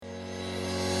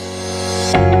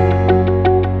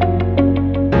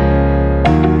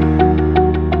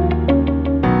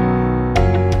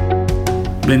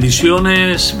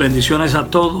Bendiciones, bendiciones a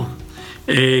todos.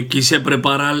 Quise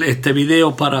preparar este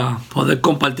video para poder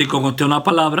compartir con usted una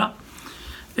palabra.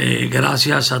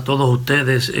 Gracias a todos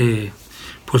ustedes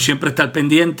por siempre estar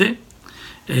pendiente,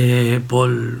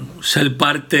 por ser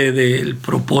parte del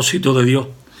propósito de Dios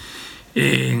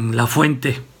en la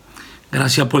fuente.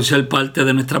 Gracias por ser parte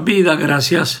de nuestras vidas.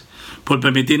 Gracias por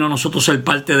permitirnos a nosotros ser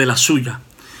parte de la suya.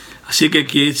 Así que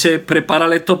quise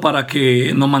preparar esto para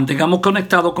que nos mantengamos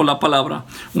conectados con la palabra.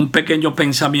 Un pequeño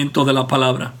pensamiento de la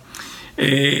palabra.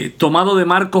 Tomado de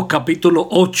Marcos capítulo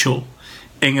 8,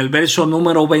 en el verso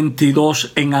número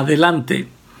 22 en adelante.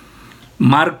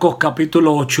 Marcos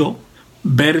capítulo 8,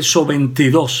 verso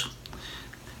 22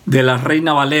 de la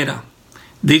Reina Valera.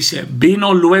 Dice: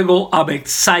 vino luego a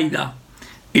Betsaida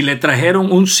y le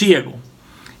trajeron un ciego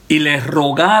y le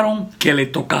rogaron que le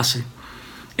tocase.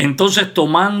 Entonces,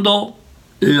 tomando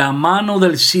la mano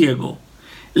del ciego,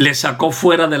 le sacó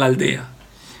fuera de la aldea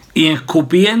y,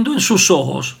 escupiendo en sus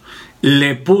ojos,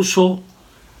 le puso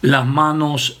las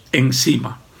manos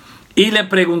encima y le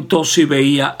preguntó si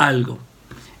veía algo.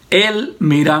 Él,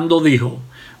 mirando, dijo: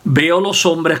 veo los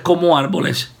hombres como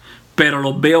árboles, pero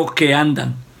los veo que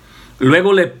andan.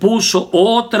 Luego le puso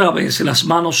otra vez las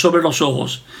manos sobre los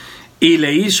ojos y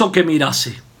le hizo que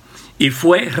mirase, y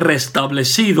fue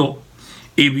restablecido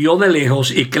y vio de lejos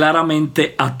y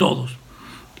claramente a todos.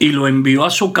 Y lo envió a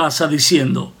su casa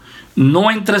diciendo: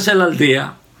 no entres en la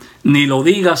aldea, ni lo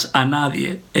digas a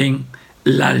nadie en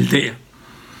la aldea.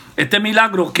 Este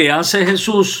milagro que hace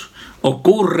Jesús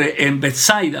ocurre en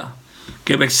Betsaida,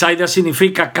 que Betsaida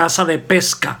significa casa de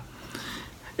pesca.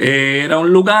 Era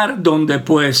un lugar donde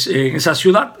pues en esa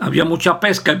ciudad había mucha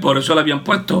pesca y por eso le habían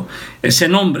puesto ese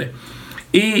nombre.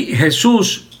 Y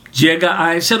Jesús llega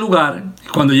a ese lugar.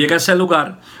 Cuando llega a ese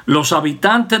lugar, los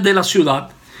habitantes de la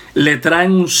ciudad le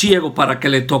traen un ciego para que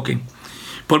le toquen.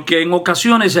 Porque en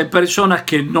ocasiones hay personas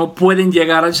que no pueden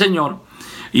llegar al Señor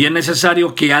y es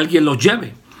necesario que alguien los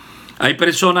lleve. Hay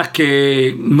personas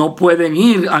que no pueden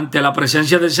ir ante la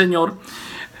presencia del Señor.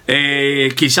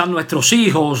 Quizás nuestros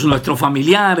hijos, nuestros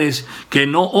familiares que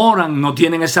no oran, no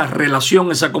tienen esa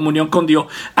relación, esa comunión con Dios.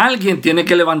 Alguien tiene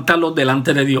que levantarlos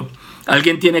delante de Dios.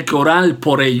 Alguien tiene que orar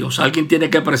por ellos. Alguien tiene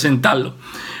que presentarlos.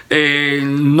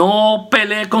 No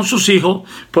pelee con sus hijos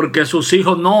porque sus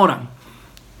hijos no oran.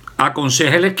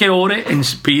 Aconséjeles que oren,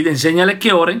 enséñales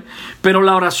que oren, pero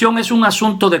la oración es un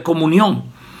asunto de comunión.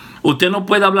 Usted no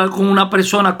puede hablar con una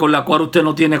persona con la cual usted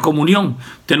no tiene comunión.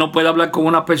 Usted no puede hablar con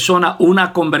una persona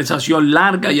una conversación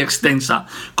larga y extensa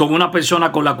con una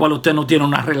persona con la cual usted no tiene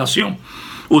una relación.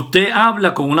 Usted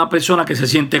habla con una persona que se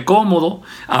siente cómodo,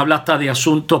 habla hasta de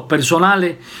asuntos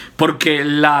personales, porque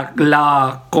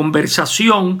la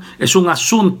conversación es un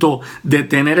asunto de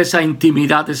tener esa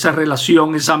intimidad, esa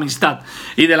relación, esa amistad.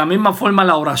 Y de la misma forma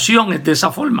la oración es de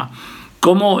esa forma.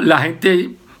 Como la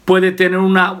gente puede tener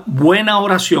una buena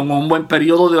oración o un buen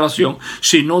periodo de oración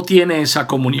si no tiene esa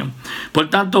comunión. Por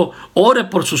tanto, ore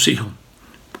por sus hijos.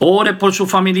 Ore por sus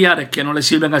familiares que no le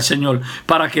sirven al Señor,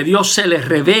 para que Dios se les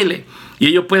revele y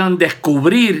ellos puedan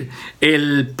descubrir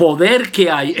el poder que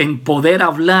hay en poder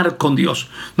hablar con Dios.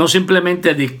 No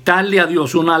simplemente dictarle a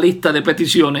Dios una lista de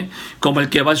peticiones como el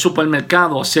que va al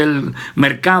supermercado a hacer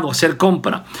mercado, a hacer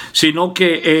compra, sino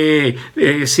que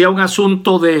sea un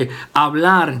asunto de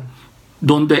hablar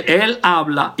donde Él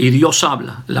habla y Dios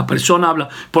habla, la persona habla,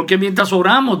 porque mientras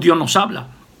oramos Dios nos habla.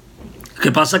 Lo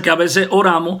que pasa es que a veces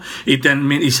oramos y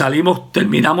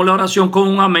terminamos la oración con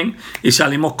un amén y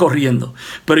salimos corriendo.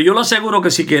 Pero yo le aseguro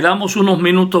que si quedamos unos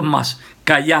minutos más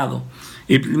callados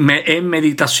y en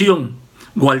meditación,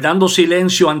 guardando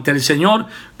silencio ante el Señor,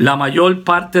 la mayor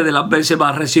parte de las veces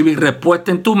vas a recibir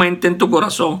respuesta en tu mente, en tu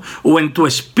corazón o en tu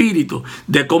espíritu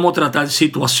de cómo tratar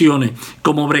situaciones,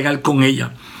 cómo bregar con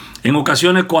ellas. En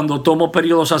ocasiones cuando tomo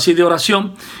periodos así de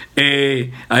oración,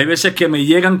 hay veces que me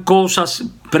llegan cosas,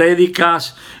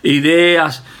 prédicas,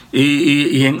 ideas,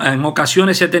 y en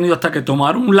ocasiones he tenido hasta que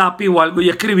tomar un lápiz o algo y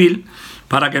escribir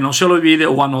para que no se lo olvide,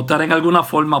 o anotar en alguna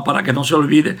forma para que no se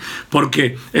olvide,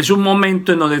 porque es un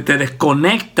momento en donde te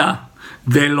desconecta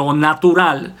de lo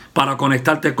natural para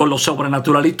conectarte con lo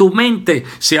sobrenatural y tu mente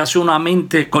se hace una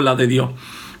mente con la de Dios.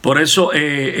 Por eso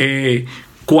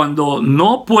cuando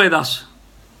no puedas,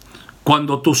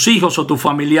 cuando tus hijos o tus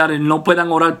familiares no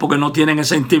puedan orar porque no tienen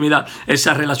esa intimidad,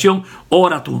 esa relación,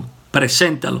 ora tú,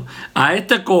 preséntalo. A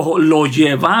este cojo lo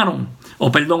llevaron,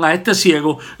 a este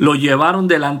ciego lo llevaron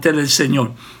delante del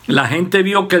Señor. La gente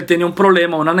vio que él tenía un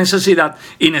problema, una necesidad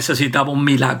y necesitaba un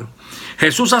milagro.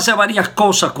 Jesús hace varias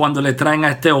cosas cuando le traen a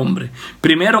este hombre.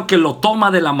 Primero, que lo toma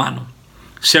de la mano.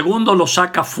 Segundo, lo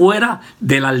saca fuera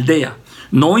de la aldea.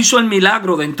 No hizo el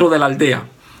milagro dentro de la aldea.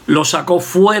 lo sacó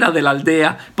fuera de la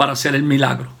aldea para hacer el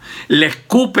milagro. Le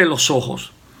escupe los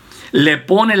ojos, le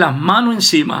pone las manos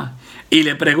encima y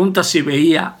le pregunta si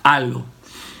veía algo.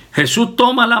 Jesús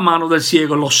toma la mano del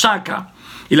ciego, lo saca,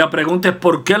 y la pregunta es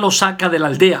 ¿por qué lo saca de la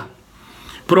aldea?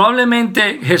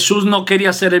 Probablemente Jesús no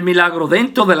quería hacer el milagro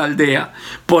dentro de la aldea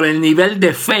por el nivel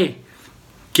de fe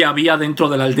que había dentro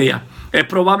de la aldea. Es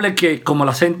probable que como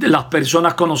las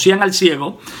personas conocían al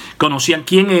ciego, conocían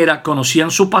quién era,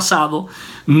 conocían su pasado,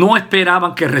 no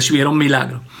esperaban que recibiera un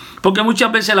milagro. Porque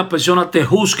muchas veces las personas te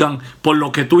juzgan por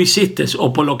lo que tú hiciste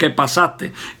o por lo que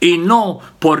pasaste y no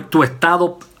por tu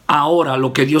estado ahora,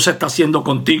 lo que Dios está haciendo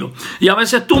contigo. Y a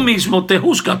veces tú mismo te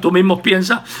juzgas, tú mismo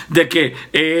piensas de que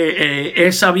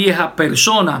esa vieja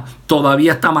persona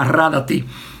todavía está amarrada a ti.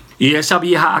 Y esa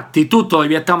vieja actitud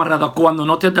todavía está amarrada cuando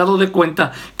no te has dado de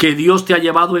cuenta que Dios te ha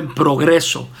llevado en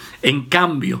progreso, en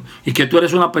cambio, y que tú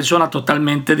eres una persona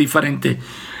totalmente diferente.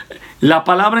 La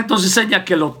palabra entonces enseña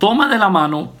que lo toma de la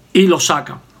mano y lo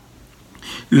saca.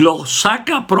 Lo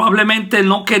saca, probablemente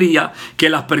no quería que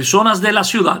las personas de la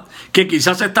ciudad, que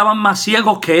quizás estaban más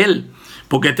ciegos que él,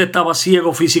 porque este estaba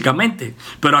ciego físicamente,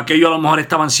 pero aquellos a lo mejor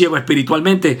estaban ciegos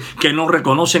espiritualmente, que no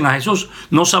reconocen a Jesús.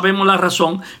 No sabemos la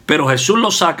razón, pero Jesús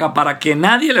lo saca para que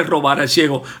nadie le robara al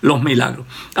ciego los milagros.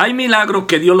 Hay milagros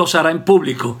que Dios los hará en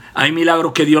público, hay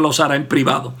milagros que Dios los hará en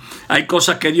privado. Hay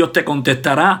cosas que Dios te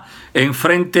contestará en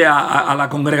frente a la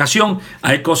congregación,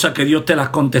 hay cosas que Dios te las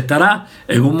contestará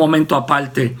en un momento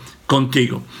aparte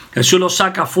contigo. Jesús lo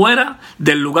saca fuera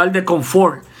del lugar de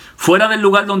confort, fuera del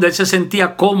lugar donde él se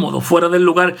sentía cómodo, fuera del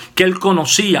lugar que él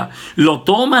conocía. Lo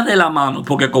toma de la mano,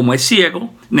 porque como es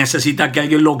ciego, necesita que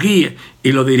alguien lo guíe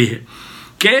y lo dirige.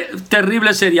 Qué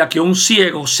terrible sería que un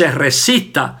ciego se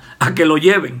resista a que lo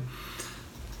lleven.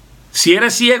 Si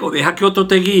eres ciego, deja que otro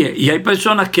te guíe. Y hay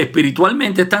personas que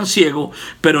espiritualmente están ciegos,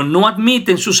 pero no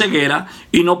admiten su ceguera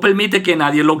y no permiten que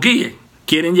nadie los guíe.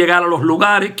 Quieren llegar a los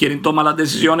lugares, quieren tomar las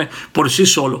decisiones por sí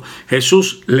solos.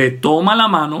 Jesús le toma la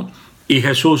mano y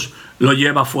Jesús lo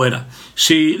lleva afuera.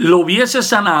 Si lo hubiese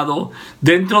sanado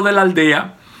dentro de la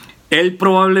aldea, él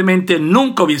probablemente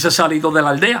nunca hubiese salido de la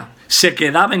aldea. Se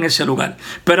quedaba en ese lugar.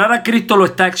 Pero ahora Cristo lo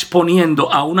está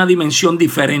exponiendo a una dimensión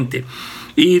diferente.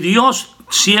 Y Dios,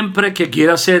 siempre que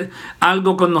quiere hacer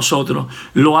algo con nosotros,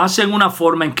 lo hace en una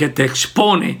forma en que te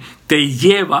expone, te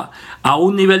lleva a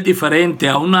un nivel diferente,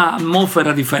 a una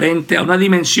atmósfera diferente, a una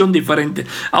dimensión diferente,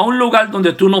 a un lugar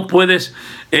donde tú no puedes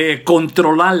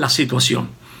controlar la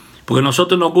situación. Porque a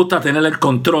nosotros nos gusta tener el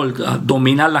control,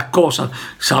 dominar las cosas,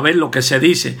 saber lo que se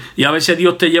dice. Y a veces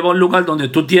Dios te lleva a un lugar donde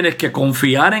tú tienes que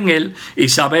confiar en Él y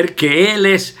saber que Él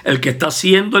es el que está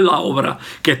haciendo la obra,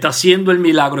 que está haciendo el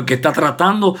milagro, que está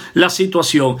tratando la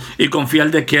situación, y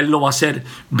confiar de que Él lo va a hacer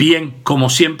bien, como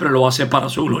siempre lo hace para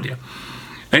su gloria.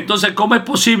 Entonces, ¿cómo es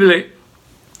posible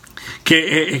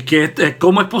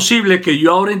que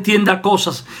yo ahora entienda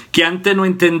cosas que antes no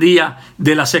entendía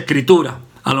de las Escrituras?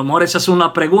 A lo mejor esa es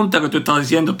una pregunta que tú estás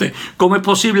diciéndote. ¿Cómo es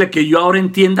posible que yo ahora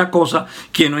entienda cosas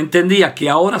que no entendía,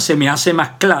 que ahora se me hace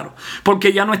más claro?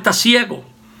 Porque ya no estás ciego.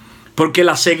 Porque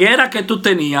la ceguera que tú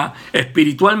tenías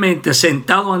espiritualmente,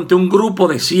 sentado ante un grupo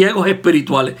de ciegos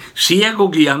espirituales,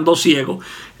 ciegos guiando ciegos,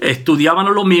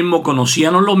 estudiábamos lo mismo,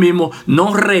 conocíamos lo mismo,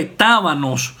 nos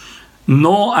retábamos,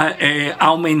 no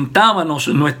aumentábamos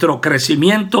nuestro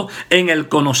crecimiento en el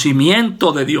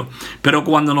conocimiento de Dios. Pero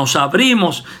cuando nos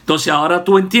abrimos, entonces ahora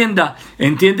tú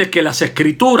entiendes que las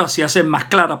Escrituras se hacen más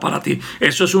claras para ti.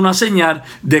 Eso es una señal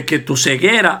de que tu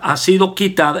ceguera ha sido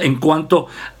quitada en cuanto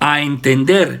a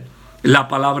entender la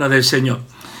palabra del Señor.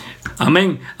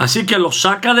 Amén. Así que lo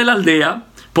saca de la aldea,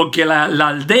 porque la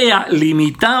aldea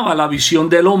limitaba la visión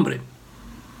del hombre.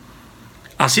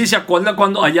 Así se acuerda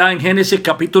cuando allá en Génesis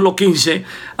capítulo 15,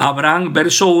 Abraham,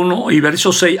 verso 1 y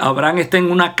verso 6, Abraham está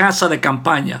en una casa de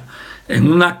campaña,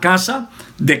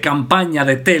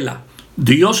 de tela.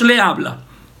 Dios le habla,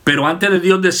 pero antes de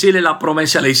Dios decirle la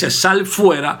promesa, le dice, sal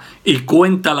fuera y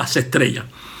cuenta las estrellas.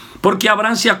 Porque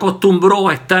Abraham se acostumbró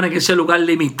a estar en ese lugar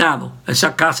limitado,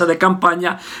 esa casa de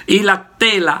campaña, y la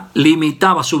tela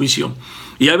limitaba su visión.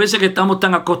 Y hay veces que estamos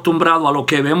tan acostumbrados a lo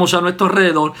que vemos a nuestro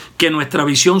alrededor que nuestra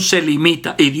visión se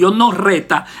limita. Y Dios nos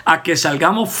reta a que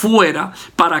salgamos fuera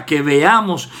para que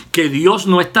veamos que Dios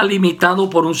no está limitado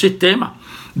por un sistema.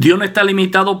 Dios no está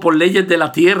limitado por leyes de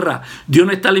la tierra. Dios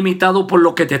no está limitado por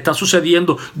lo que te está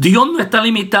sucediendo. Dios no está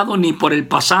limitado ni por el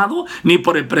pasado, ni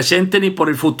por el presente, ni por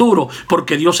el futuro,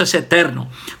 porque Dios es eterno.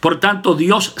 Por tanto,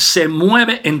 Dios se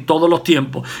mueve en todos los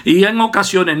tiempos. Y en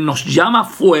ocasiones nos llama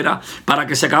fuera para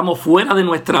que salgamos fuera de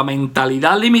nuestra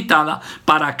mentalidad limitada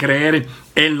para creer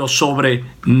en lo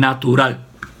sobrenatural.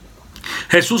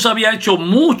 Jesús había hecho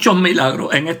muchos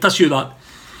milagros en esta ciudad.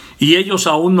 y ellos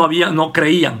aún no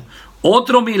creían.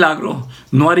 Otro milagro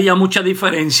no haría mucha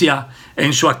diferencia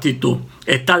en su actitud.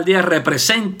 Esta aldea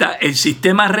representa el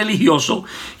sistema religioso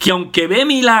que, aunque ve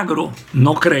milagro,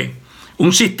 no cree.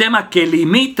 Un sistema que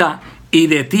limita y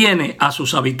detiene a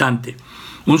sus habitantes.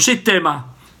 Un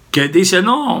sistema que dice,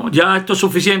 no, ya esto es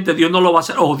suficiente, Dios no lo va a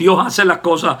hacer, o Dios hace las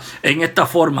cosas en esta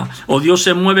forma, o Dios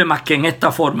se mueve más que en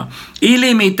esta forma, y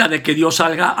limita de que Dios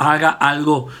haga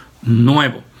algo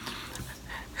nuevo.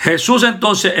 Jesús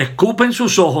entonces escupe en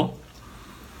sus ojos.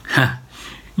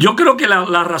 Yo creo que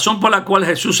la razón por la cual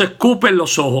Jesús escupe en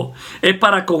los ojos es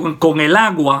para con el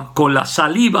agua, con la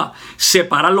saliva,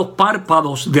 separar los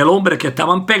párpados del hombre que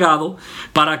estaban pegados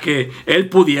para que él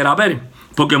pudiera ver.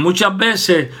 Porque muchas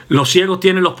veces los ciegos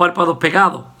tienen los párpados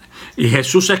pegados. Y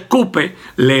Jesús escupe,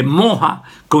 le moja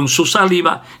con su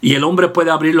saliva y el hombre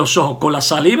puede abrir los ojos con la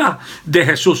saliva de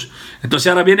Jesús.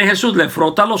 Entonces ahora viene Jesús, le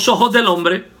frota los ojos del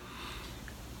hombre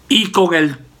y con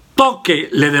el toque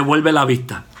le devuelve la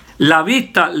vista. La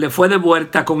vista le fue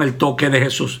devuelta con el toque de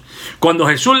Jesús. Cuando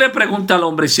Jesús le pregunta al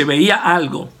hombre si veía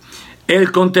algo,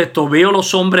 él contestó, veo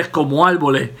los hombres como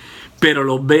árboles, pero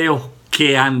los veo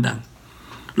que andan.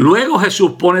 Luego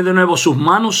Jesús pone de nuevo sus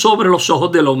manos sobre los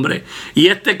ojos del hombre y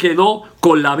este quedó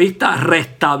con la vista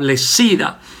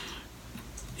restablecida.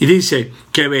 Y dice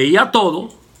que veía todo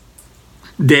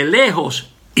de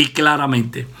lejos y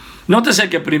claramente. Nótese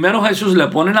que primero Jesús le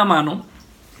pone la mano,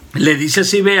 le dice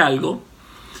si ve algo.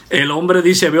 El hombre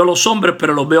dice, veo los hombres,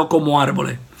 pero los veo como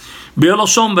árboles. Veo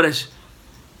los hombres,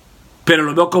 pero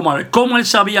los veo como árboles. ¿Cómo él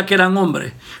sabía que eran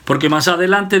hombres? Porque más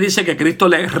adelante dice que Cristo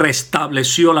le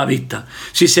restableció la vista.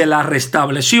 Si se la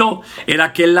restableció,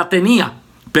 era que él la tenía,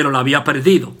 pero la había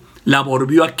perdido. La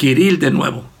volvió a adquirir de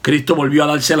nuevo. Cristo volvió a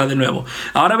dársela de nuevo.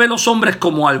 Ahora ve los hombres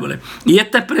como árboles. Y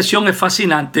esta expresión es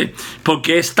fascinante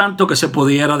porque es tanto que se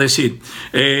pudiera decir.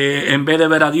 En vez de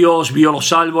ver a Dios, vio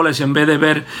los árboles. En vez de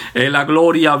ver la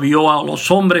gloria, vio a los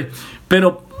hombres.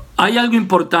 Pero hay algo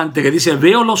importante que dice,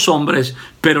 veo los hombres,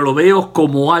 pero lo veo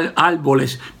como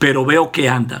árboles, pero veo que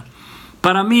andan.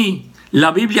 Para mí,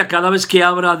 la Biblia cada vez que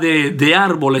habla de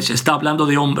árboles está hablando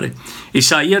de hombres.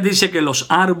 Isaías dice que los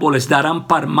árboles darán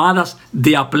palmadas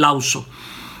de aplauso.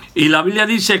 Y la Biblia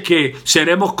dice que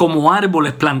seremos como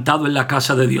árboles plantados en la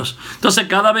casa de Dios. Entonces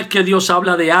cada vez que Dios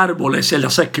habla de árboles en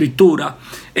las escrituras,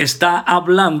 está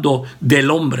hablando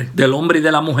del hombre y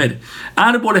de la mujer.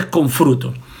 Árboles con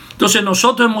fruto. Entonces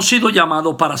nosotros hemos sido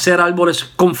llamados para ser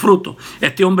árboles con fruto.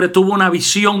 Este hombre tuvo una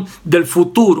visión del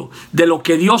futuro, de lo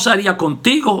que Dios haría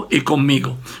contigo y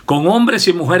conmigo, con hombres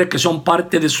y mujeres que son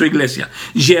parte de su iglesia.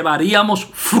 Llevaríamos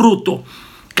fruto,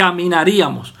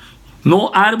 caminaríamos.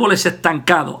 No árboles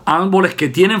estancados, árboles que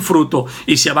tienen fruto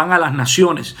y se van a las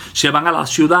naciones, se van a las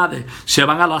ciudades, se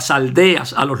van a las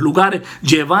aldeas, a los lugares,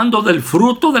 llevando del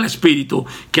fruto del Espíritu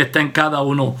que está en cada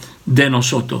uno de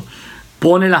nosotros.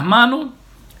 Pone las manos.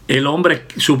 El hombre,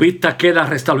 su vista queda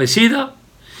restablecida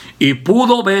y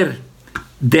pudo ver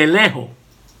de lejos.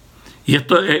 Y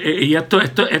esto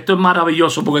es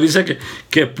maravilloso porque dice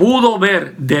que pudo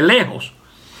ver de lejos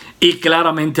y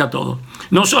claramente a todos.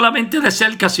 No solamente de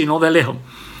cerca, sino de lejos.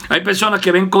 Hay personas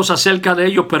que ven cosas cerca de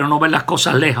ellos, pero no ven las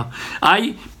cosas lejos.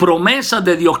 Hay promesas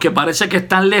de Dios que parece que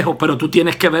están lejos, pero tú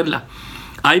tienes que verlas.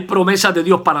 Hay promesas de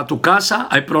Dios para tu casa,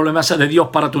 hay promesas de Dios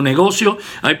para tu negocio,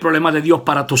 hay promesas de Dios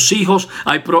para tus hijos,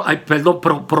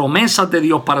 promesas de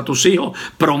Dios para tus hijos,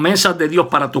 promesas de Dios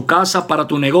para tu casa, para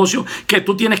tu negocio, que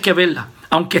tú tienes que verlas,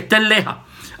 aunque estén lejos.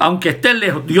 Aunque estés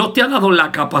lejos, Dios te ha dado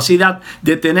la capacidad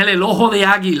de tener el ojo de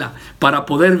águila para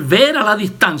poder ver a la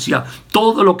distancia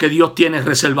todo lo que Dios tiene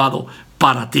reservado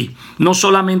para ti. No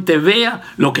solamente vea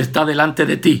lo que está delante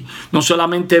de ti, no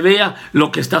solamente vea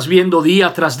lo que estás viendo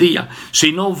día tras día,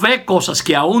 sino ve cosas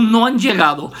que aún no han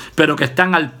llegado, pero que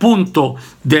están al punto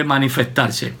de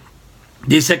manifestarse.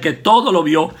 Dice que todo lo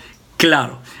vio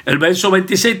claro. El verso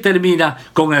 26 termina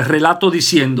con el relato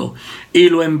diciendo, y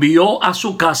lo envió a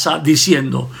su casa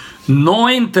diciendo, no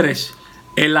entres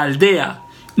en la aldea,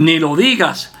 ni lo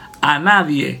digas a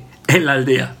nadie en la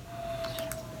aldea.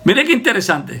 Mire qué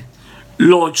interesante.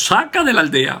 Lo saca de la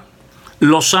aldea,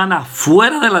 lo sana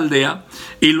fuera de la aldea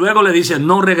y luego le dice,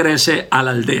 no regrese a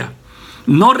la aldea.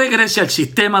 No regrese al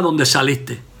sistema donde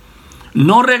saliste.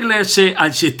 No regrese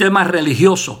al sistema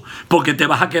religioso porque te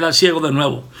vas a quedar ciego de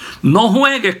nuevo. No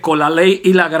juegues con la ley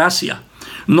y la gracia.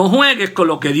 No juegues con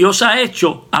lo que Dios ha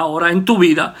hecho ahora en tu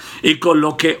vida y con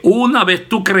lo que una vez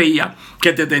tú creías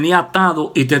que te tenía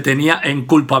atado y te tenía en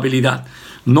culpabilidad.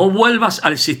 No vuelvas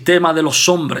al sistema de los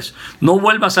hombres. No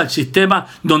vuelvas al sistema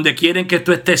donde quieren que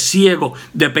tú estés ciego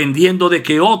dependiendo de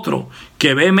que otro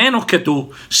que ve menos que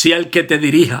tú sea el que te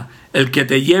dirija el que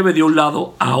te lleve de un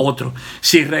lado a otro.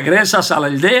 Si regresas a la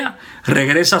aldea,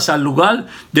 regresas al lugar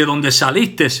de donde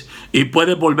saliste y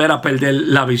puedes volver a perder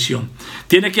la visión.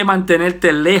 Tienes que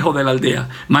mantenerte lejos de la aldea,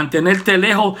 mantenerte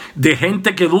lejos de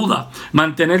gente que duda,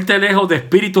 mantenerte lejos de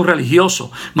espíritus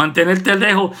religiosos, mantenerte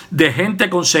lejos de gente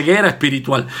con ceguera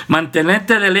espiritual,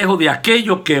 mantenerte de lejos de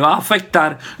aquello que va a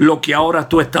afectar lo que ahora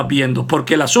tú estás viendo.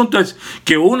 Porque el asunto es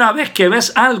que una vez que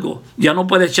ves algo, ya no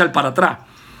puedes echar para atrás.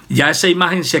 Ya esa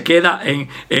imagen se queda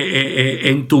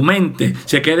en tu mente,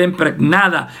 se queda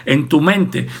impregnada en tu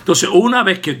mente. Entonces, una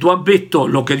vez que tú has visto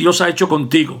lo que Dios ha hecho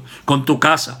contigo, con tu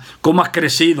casa, cómo has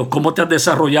crecido, cómo te has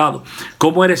desarrollado,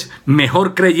 cómo eres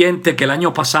mejor creyente que el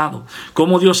año pasado,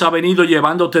 cómo Dios ha venido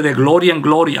llevándote de gloria en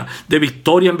gloria, de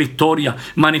victoria en victoria,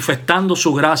 manifestando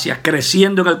su gracia,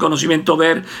 creciendo en el conocimiento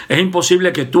de Él, es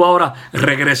imposible que tú ahora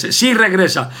regreses. Si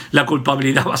regresas, la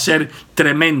culpabilidad va a ser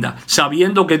tremenda,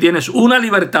 sabiendo que tienes una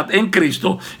libertad en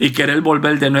Cristo y querer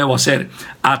volver de nuevo a ser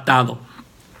atado.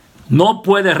 No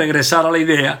puedes regresar a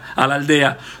la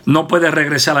aldea, no puedes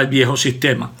regresar al viejo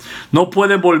sistema, no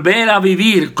puedes volver a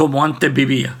vivir como antes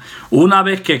vivía. Una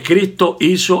vez que Cristo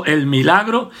hizo el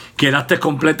milagro, quedaste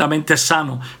completamente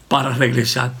sano para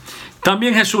regresar.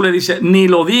 También Jesús le dice, ni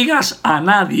lo digas a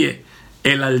nadie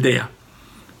en la aldea.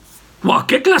 Wow,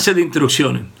 ¿qué clase de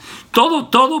instrucciones?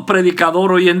 Todo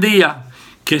predicador hoy en día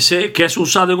que es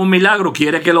usado en un milagro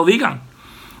quiere que lo digan.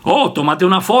 Oh, tómate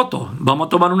una foto, vamos a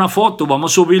tomar una foto,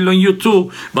 vamos a subirlo en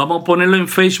YouTube, vamos a ponerlo en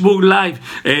Facebook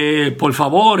Live. Por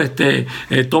favor,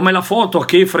 tome la foto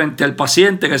aquí frente al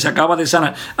paciente que se acaba de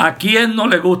sanar. ¿A quién no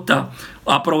le gusta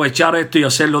aprovechar esto y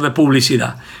hacerlo de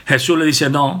publicidad? Jesús le dice,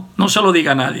 no se lo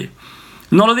diga a nadie.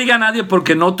 No lo diga a nadie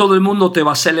porque no todo el mundo te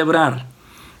va a celebrar.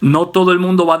 No todo el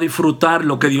mundo va a disfrutar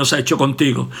lo que Dios ha hecho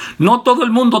contigo. No todo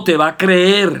el mundo te va a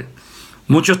creer.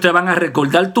 Muchos te van a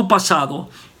recordar tu pasado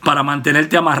para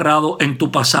mantenerte amarrado en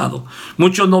tu pasado.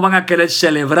 Muchos no van a querer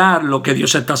celebrar lo que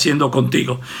Dios está haciendo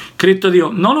contigo. Cristo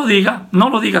dijo, no lo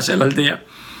digas en la aldea.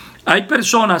 Hay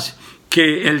personas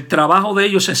que el trabajo de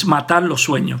ellos es matar los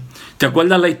sueños. ¿Te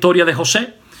acuerdas la historia de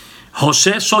José?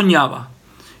 José soñaba.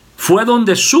 Fue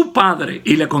donde su padre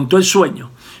y le contó el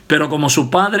sueño. Pero como su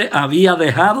padre había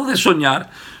dejado de soñar,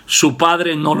 su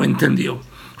padre no lo entendió.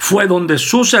 Fue donde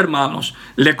sus hermanos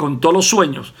le contó los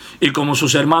sueños y como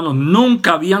sus hermanos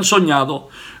nunca habían soñado,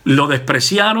 lo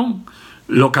despreciaron,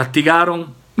 lo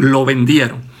castigaron, lo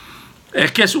vendieron.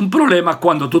 Es que es un problema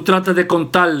cuando tú tratas de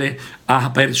contarle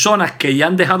a personas que ya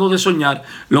han dejado de soñar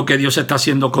lo que Dios está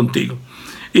haciendo contigo.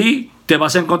 Y te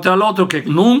vas a encontrar al otro que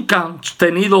nunca han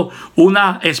tenido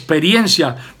una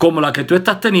experiencia como la que tú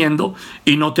estás teniendo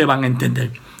y no te van a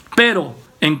entender. Pero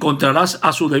encontrarás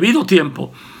a su debido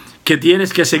tiempo que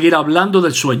tienes que seguir hablando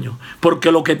del sueño,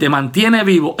 porque lo que te mantiene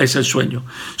vivo es el sueño.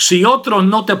 Si otros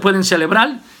no te pueden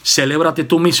celebrar, celébrate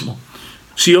tú mismo.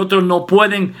 Si otros no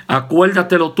pueden,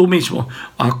 acuérdatelo tú mismo.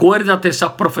 Acuérdate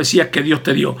esas profecías que Dios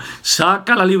te dio.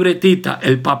 Saca la libretita,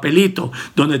 el papelito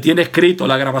donde tiene escrito,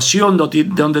 la grabación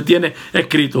donde tiene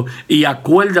escrito, y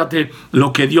acuérdate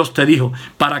lo que Dios te dijo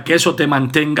para que eso te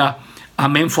mantenga,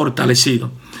 amén,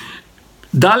 fortalecido.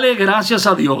 Dale gracias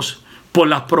a Dios por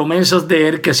las promesas de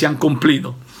Él que se han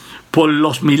cumplido, por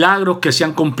los milagros que se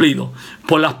han cumplido,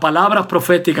 por las palabras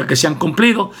proféticas que se han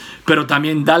cumplido, pero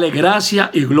también dale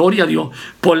gracia y gloria a Dios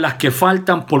por las que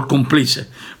faltan por cumplirse,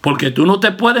 porque tú no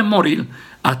te puedes morir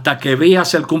hasta que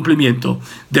veas el cumplimiento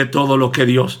de todo lo que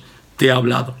Dios te ha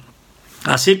hablado.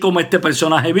 Así como este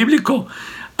personaje bíblico,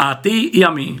 a ti y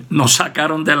a mí nos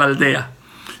sacaron de la aldea.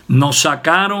 Nos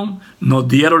sacaron, nos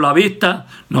dieron la vista,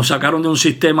 nos sacaron de un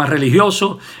sistema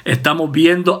religioso. Estamos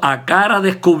viendo a cara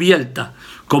descubierta,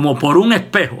 como por un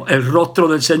espejo, el rostro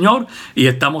del Señor y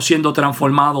estamos siendo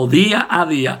transformados día a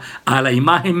día a la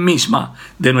imagen misma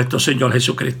de nuestro Señor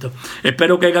Jesucristo.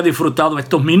 Espero que hayas disfrutado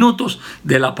estos minutos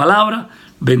de la palabra.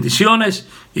 Bendiciones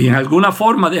y en alguna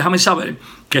forma déjame saber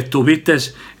que estuviste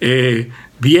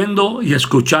viendo y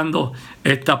escuchando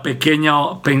este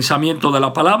pequeño pensamiento de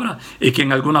la palabra y que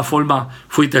en alguna forma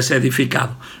fuiste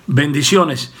edificado.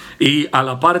 Bendiciones. Y a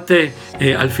la parte,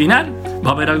 al final,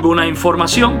 va a haber alguna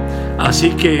información,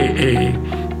 así que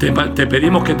te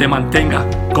pedimos que te mantengas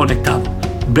conectado.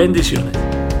 Bendiciones.